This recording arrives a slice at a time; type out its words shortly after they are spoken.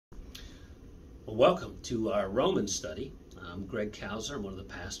Well, welcome to our Romans study. I'm Greg Couser. I'm one of the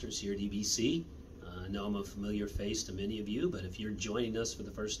pastors here at EBC. I know I'm a familiar face to many of you, but if you're joining us for the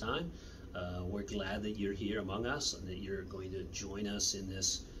first time, we're glad that you're here among us and that you're going to join us in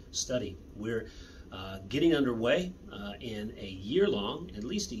this study. We're getting underway in at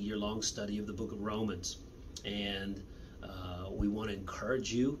least a year-long study of the book of Romans. And we want to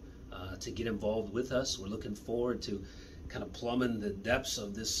encourage you to get involved with us. We're looking forward to kind of plumbing the depths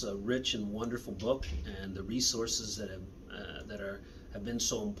of this rich and wonderful book and the resources that have been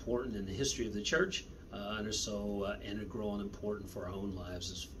so important in the history of the church and are so integral and important for our own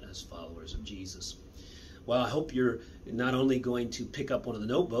lives as followers of Jesus. Well, I hope you're not only going to pick up one of the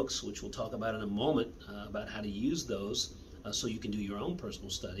notebooks, which we'll talk about in a moment, about how to use those so you can do your own personal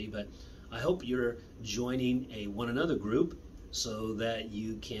study, but I hope you're joining a one another group so that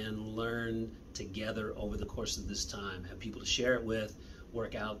you can learn together over the course of this time. Have people to share it with,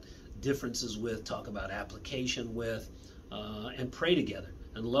 work out differences with, talk about application with, and pray together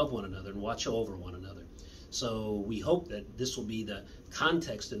and love one another and watch over one another. So we hope that this will be the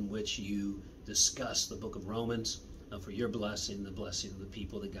context in which you discuss the book of Romans for your blessing, the blessing of the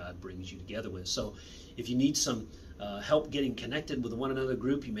people that God brings you together with. So if you need some help getting connected with one another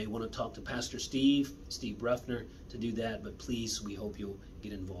group, you may want to talk to Pastor Steve Ruffner to do that, but please, we hope you'll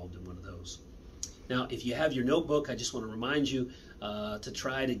get involved in one of those. Now, if you have your notebook, I just want to remind you to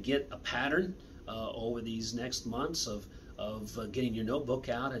try to get a pattern over these next months of getting your notebook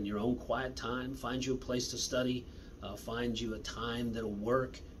out and your own quiet time. Find you a place to study. Find you a time that'll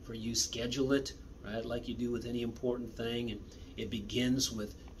work for you. Schedule it, right, like you do with any important thing. And it begins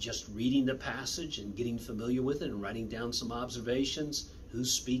with just reading the passage and getting familiar with it and writing down some observations.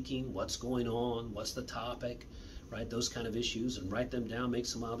 Who's speaking? What's going on? What's the topic? Right, those kind of issues, and write them down, make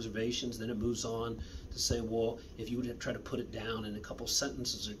some observations. Then it moves on to say, well, if you would try to put it down in a couple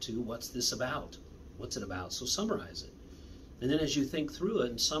sentences or two, what's this about? What's it about? So summarize it. And then as you think through it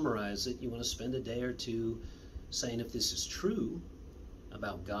and summarize it, you want to spend a day or two saying, if this is true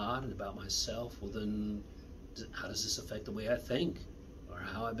about God and about myself, well then how does this affect the way I think or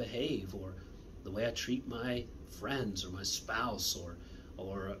how I behave or the way I treat my friends or my spouse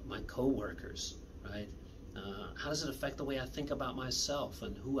or my co-workers, right? How does it affect the way I think about myself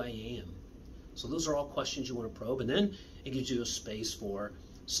and who I am? So those are all questions you want to probe, and then it gives you a space for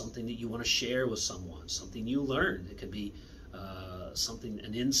something that you want to share with someone, something you learned. It could be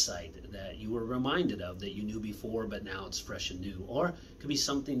an insight that you were reminded of that you knew before, but now it's fresh and new. Or it could be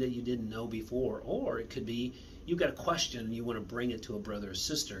something that you didn't know before. Or it could be you've got a question and you want to bring it to a brother or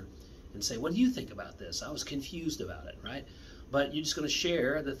sister and say, what do you think about this? I was confused about it, right? But you're just going to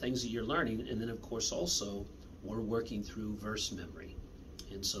share the things that you're learning. And then, of course, also, we're working through verse memory.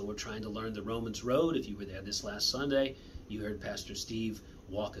 And so we're trying to learn the Romans road. If you were there this last Sunday, you heard Pastor Steve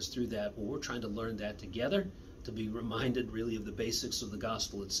walk us through that. Well, we're trying to learn that together to be reminded really of the basics of the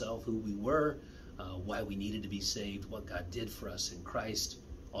gospel itself, who we were, why we needed to be saved, what God did for us in Christ.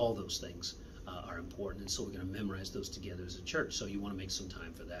 All those things are important. And so we're going to memorize those together as a church. So you want to make some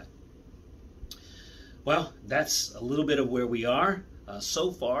time for that. Well, that's a little bit of where we are.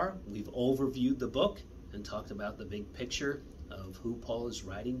 So far, we've overviewed the book and talked about the big picture of who Paul is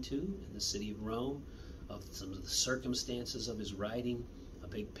writing to in the city of Rome, of some of the circumstances of his writing, a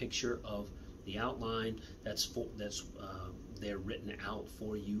big picture of the outline that's there written out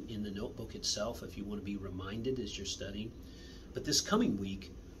for you in the notebook itself if you want to be reminded as you're studying. But this coming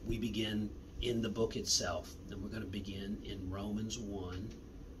week, we begin in the book itself, and we're going to begin in Romans 1,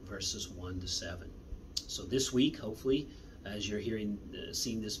 verses 1 to 7. So this week, hopefully, as you're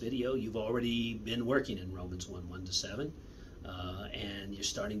seeing this video, you've already been working in Romans 1 to 7, and you're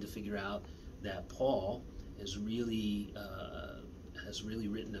starting to figure out that Paul has really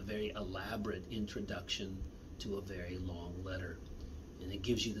written a very elaborate introduction to a very long letter. And it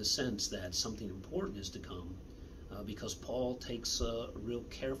gives you the sense that something important is to come, because Paul takes real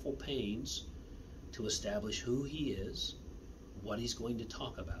careful pains to establish who he is, what he's going to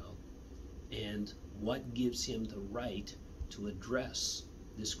talk about, and what gives him the right to address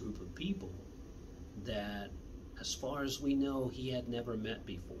this group of people that, as far as we know, he had never met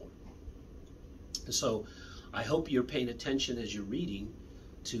before. So I hope you're paying attention as you're reading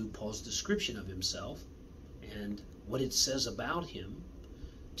to Paul's description of himself and what it says about him,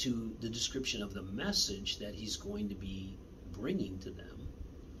 to the description of the message that he's going to be bringing to them,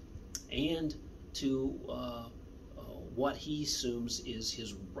 and to what he assumes is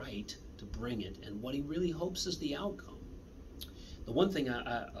his right to bring it and what he really hopes is the outcome. The one thing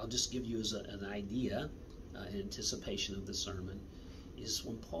I'll just give you as an idea, in anticipation of the sermon, is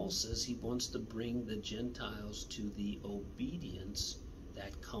when Paul says he wants to bring the Gentiles to the obedience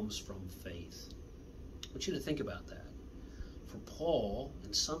that comes from faith. I want you to think about that. For Paul,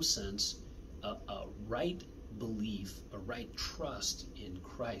 in some sense, a right belief, a right trust in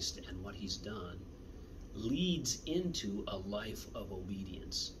Christ and what he's done leads into a life of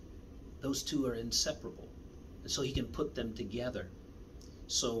obedience. Those two are inseparable. And so he can put them together.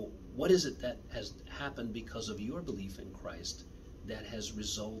 So what is it that has happened because of your belief in Christ that has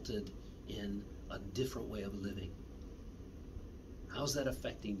resulted in a different way of living? How's that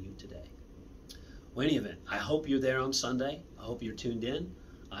affecting you today? Well, in any event, I hope you're there on Sunday. I hope you're tuned in.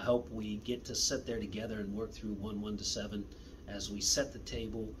 I hope we get to sit there together and work through 1:1-7 as we set the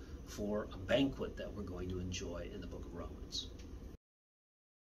table for a banquet that we're going to enjoy in the book of Romans.